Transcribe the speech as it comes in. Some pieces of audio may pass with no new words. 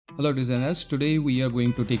Hello designers, today we are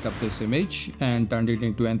going to take up this image and turn it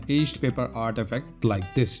into an aged paper art effect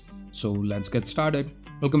like this. So let's get started.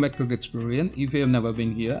 Welcome back to Dexplorion. If you have never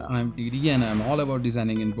been here, I'm DD and I'm all about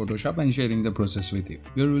designing in Photoshop and sharing the process with you.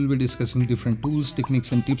 Here we'll be discussing different tools,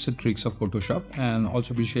 techniques and tips and tricks of Photoshop, and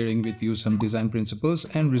also be sharing with you some design principles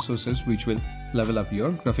and resources which will level up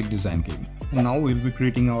your graphic design game. Now we'll be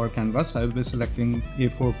creating our canvas. I will be selecting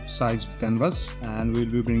A4 size canvas and we'll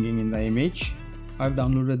be bringing in the image. I've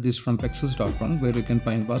downloaded this from pexels.com where you can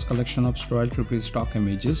find vast collection of royalty-free stock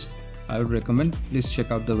images. I would recommend please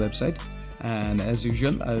check out the website, and as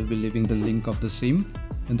usual I will be leaving the link of the same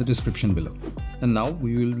in the description below. And now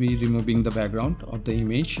we will be removing the background of the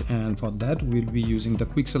image, and for that we'll be using the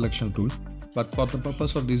quick selection tool. But for the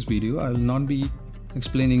purpose of this video I will not be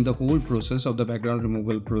explaining the whole process of the background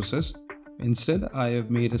removal process. Instead I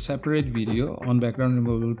have made a separate video on background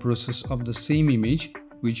removal process of the same image,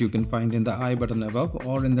 which you can find in the I button above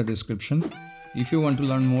or in the description. If you want to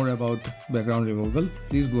learn more about background removal,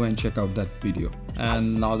 please go and check out that video.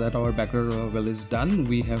 And now that our background removal is done,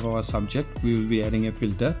 we have our subject. We will be adding a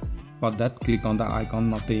filter. For that, click on the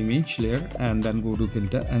icon of the image layer and then go to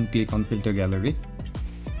filter and click on filter gallery.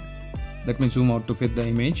 Let me zoom out to fit the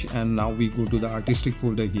image, and now we go to the artistic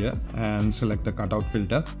folder here and select the cutout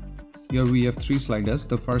filter. Here we have three sliders.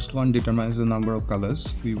 The first one determines the number of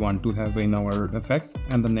colors we want to have in our effect,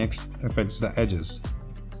 and the next affects the edges.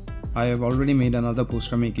 I have already made another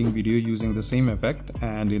poster making video using the same effect,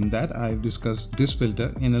 and in that I have discussed this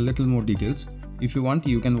filter in a little more details. If you want,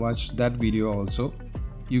 you can watch that video also.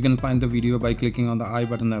 You can find the video by clicking on the I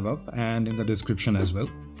button above and in the description as well.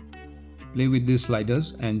 Play with these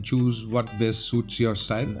sliders and choose what best suits your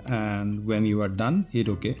style, and when you are done, hit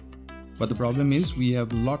OK. But the problem is we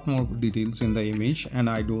have a lot more details in the image and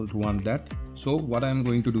I don't want that. So what I'm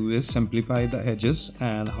going to do is simplify the edges.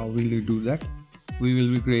 And how will we do that? We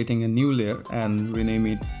will be creating a new layer and rename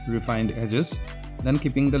it Refined Edges. Then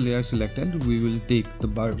keeping the layer selected, we will take the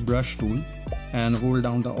brush tool and hold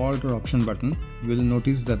down the Alt or Option button. You will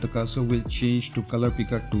notice that the cursor will change to Color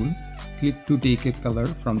Picker tool. Click to take a color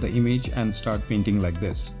from the image and start painting like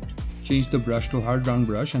this. Change the brush to hard round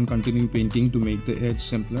brush and continue painting to make the edge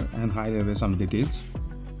simpler and hide away some details.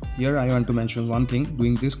 Here I want to mention one thing: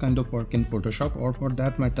 doing this kind of work in Photoshop, or for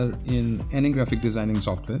that matter in any graphic designing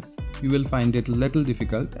software, you will find it a little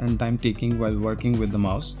difficult and time taking while working with the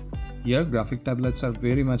mouse. Here graphic tablets are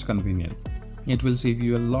very much convenient. It will save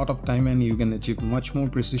you a lot of time and you can achieve much more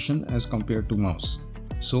precision as compared to mouse.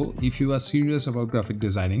 So if you are serious about graphic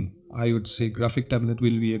designing, I would say graphic tablet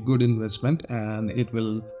will be a good investment, and it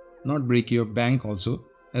will not break your bank also,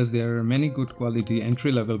 as there are many good quality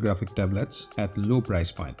entry-level graphic tablets at low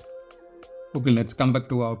price point. Okay, let's come back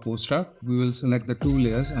to our poster. We will select the two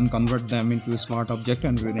layers and convert them into a smart object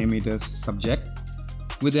and rename it as subject.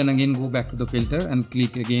 We then again go back to the filter and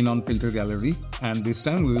click again on filter gallery, and this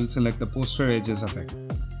time we will select the poster edges effect.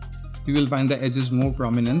 You will find the edges more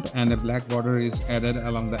prominent and a black border is added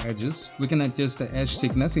along the edges. We can adjust the edge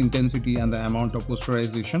thickness, intensity and the amount of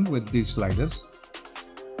posterization with these sliders.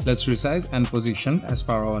 Let's resize and position as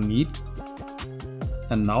per our need.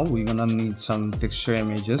 And now we're gonna need some texture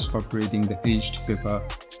images for creating the aged paper,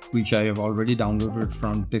 which I have already downloaded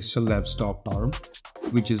from texturelabs.org,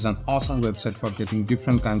 which is an awesome website for getting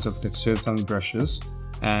different kinds of textures and brushes.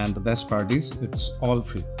 And the best part is it's all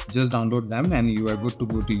free. Just download them and you are good to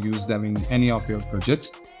go to use them in any of your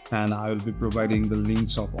projects. And I will be providing the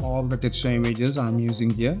links of all the texture images I'm using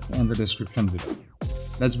here in the description below.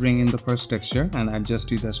 Let's bring in the first texture and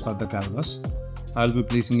adjust it as per the canvas. I'll be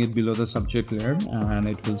placing it below the subject layer and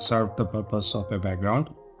it will serve the purpose of a background.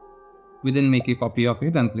 We then make a copy of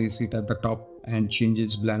it and place it at the top and change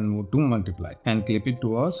its blend mode to multiply and clip it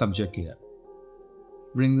to our subject layer.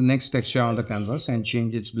 Bring the next texture on the canvas and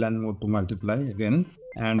change its blend mode to multiply again,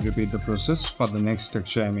 and repeat the process for the next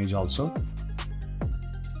texture image also.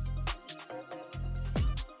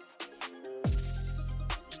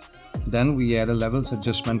 Then we add a levels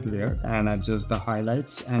adjustment layer and adjust the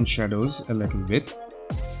highlights and shadows a little bit.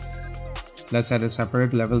 Let's add a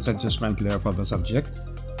separate levels adjustment layer for the subject.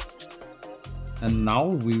 And now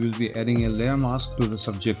we will be adding a layer mask to the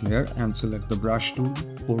subject layer and select the brush tool.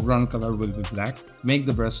 Foreground color will be black. Make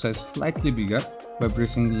the brush size slightly bigger by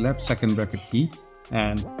pressing left second bracket key,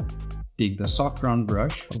 and take the soft round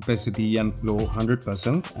brush, opacity and flow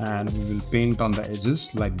 100%, and we will paint on the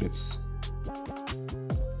edges like this.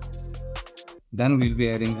 Then we'll be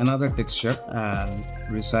adding another texture and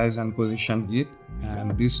resize and position it,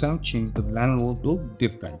 and this time change the blend mode to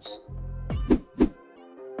difference.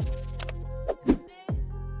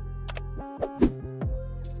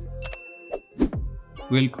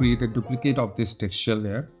 We'll create a duplicate of this texture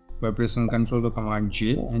layer by pressing Ctrl or Command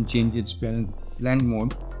J and change its blend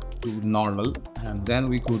mode to normal, and then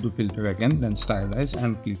we go to filter again, then stylize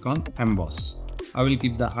and click on emboss. I will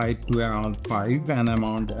keep the height to around 5 and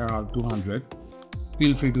amount around 200.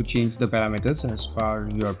 Feel free to change the parameters as per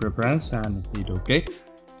your preference and hit OK.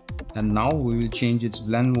 And now we will change its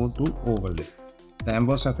blend mode to overlay. The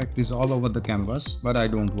emboss effect is all over the canvas, but I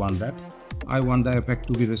don't want that. I want the effect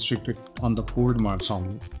to be restricted on the chord marks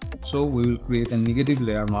only. So we will create a negative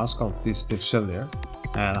layer mask of this texture layer.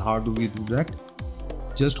 And how do we do that?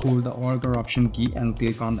 Just hold the Alt or Option key and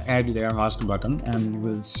click on Add Layer Mask button, and you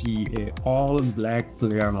will see a all black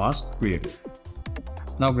layer mask created.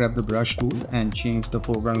 Now grab the brush tool and change the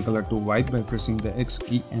foreground color to white by pressing the X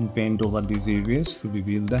key and paint over these areas to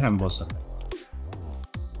reveal the emboss effect.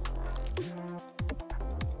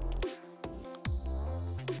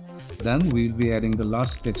 Then we will be adding the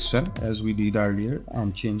last texture as we did earlier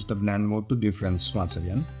and change the blend mode to difference once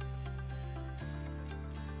again.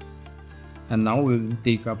 And now we will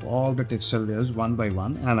take up all the texture layers one by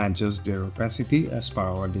one and adjust their opacity as per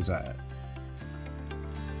our desire.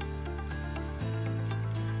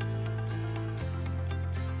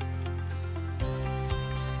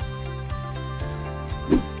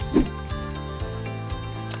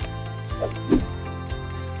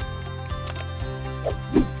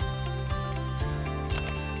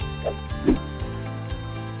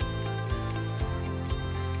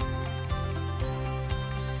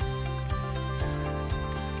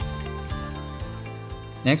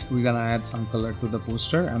 Next, we're gonna add some color to the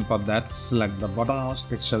poster, and for that select the bottommost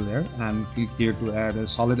texture layer and click here to add a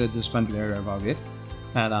solid adjustment layer above it,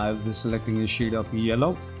 and I'll be selecting a shade of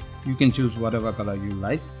yellow. You can choose whatever color you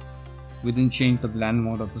like. We then change the blend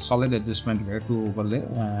mode of the solid adjustment layer to overlay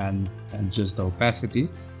and adjust the opacity.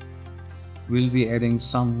 We'll be adding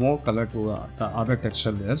some more color to the other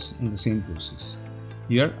texture layers in the same process.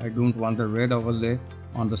 Here I don't want the red overlay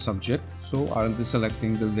on the subject, so I will be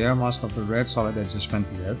selecting the layer mask of the red solid adjustment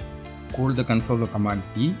layer. Hold the Ctrl or Command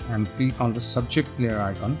key and click on the subject layer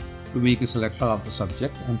icon to make a selection of the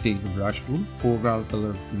subject, and take the brush tool, foreground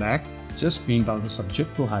color black, just paint on the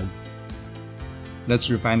subject to hide. Let's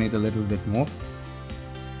refine it a little bit more.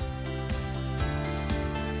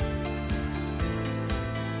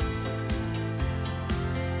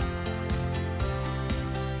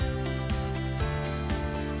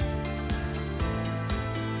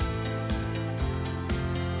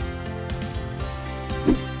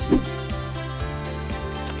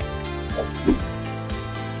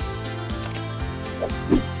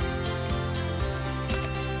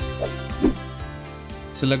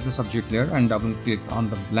 Select the subject layer and double click on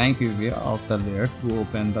the blank area of the layer to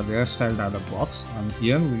open the layer style dialog box, and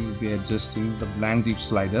here we will be adjusting the blend deep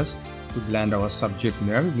sliders to blend our subject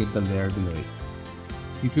layer with the layer below it.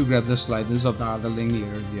 If you grab the sliders of the underlying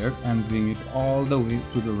layer here and bring it all the way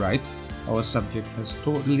to the right, our subject has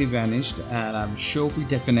totally vanished, and I'm sure we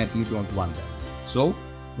definitely don't want that. So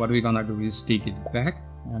what we're gonna do is take it back,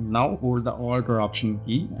 and now hold the Alt or Option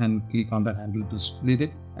key and click on the handle to split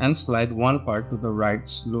it and slide one part to the right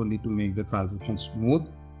slowly to make the transition smooth,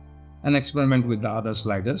 and experiment with the other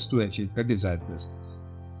sliders to achieve the desired results.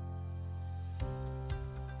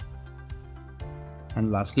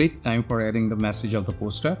 And lastly, time for adding the message of the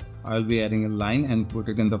poster. I'll be adding a line and put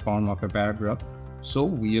it in the form of a paragraph. So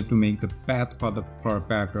we have to make the path for a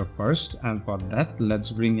paragraph first, and for that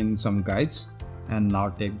let's bring in some guides. And now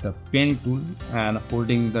take the pen tool and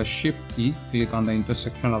holding the Shift key, click on the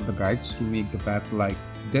intersection of the guides to make the path like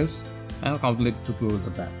this, and complete to close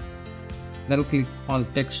the path. Then click on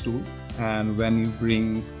text tool, and when you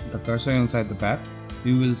bring the cursor inside the path,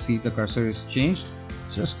 you will see the cursor is changed.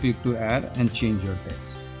 Just click to add and change your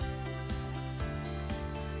text.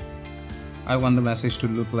 I want the message to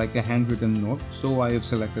look like a handwritten note, so I have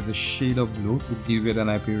selected the shade of blue to give it an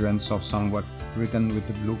appearance of somewhat written with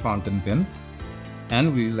the blue fountain pen.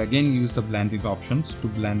 And we will again use the blending options to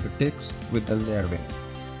blend the text with the layer pen.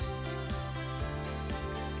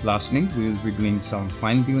 Lastly, we will be doing some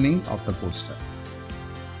fine tuning of the poster.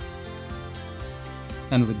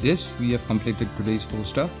 And with this, we have completed today's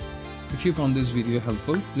poster. If you found this video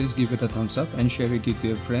helpful, please give it a thumbs up and share it with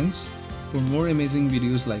your friends. For more amazing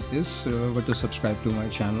videos like this, remember to subscribe to my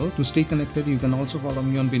channel. To stay connected, you can also follow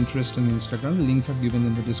me on Pinterest and Instagram. Links are given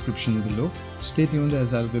in the description below. Stay tuned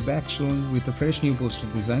as I'll be back soon with a fresh new poster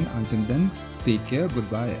design. Until then, take care,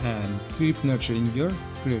 goodbye, and keep nurturing your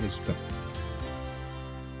creative spirit.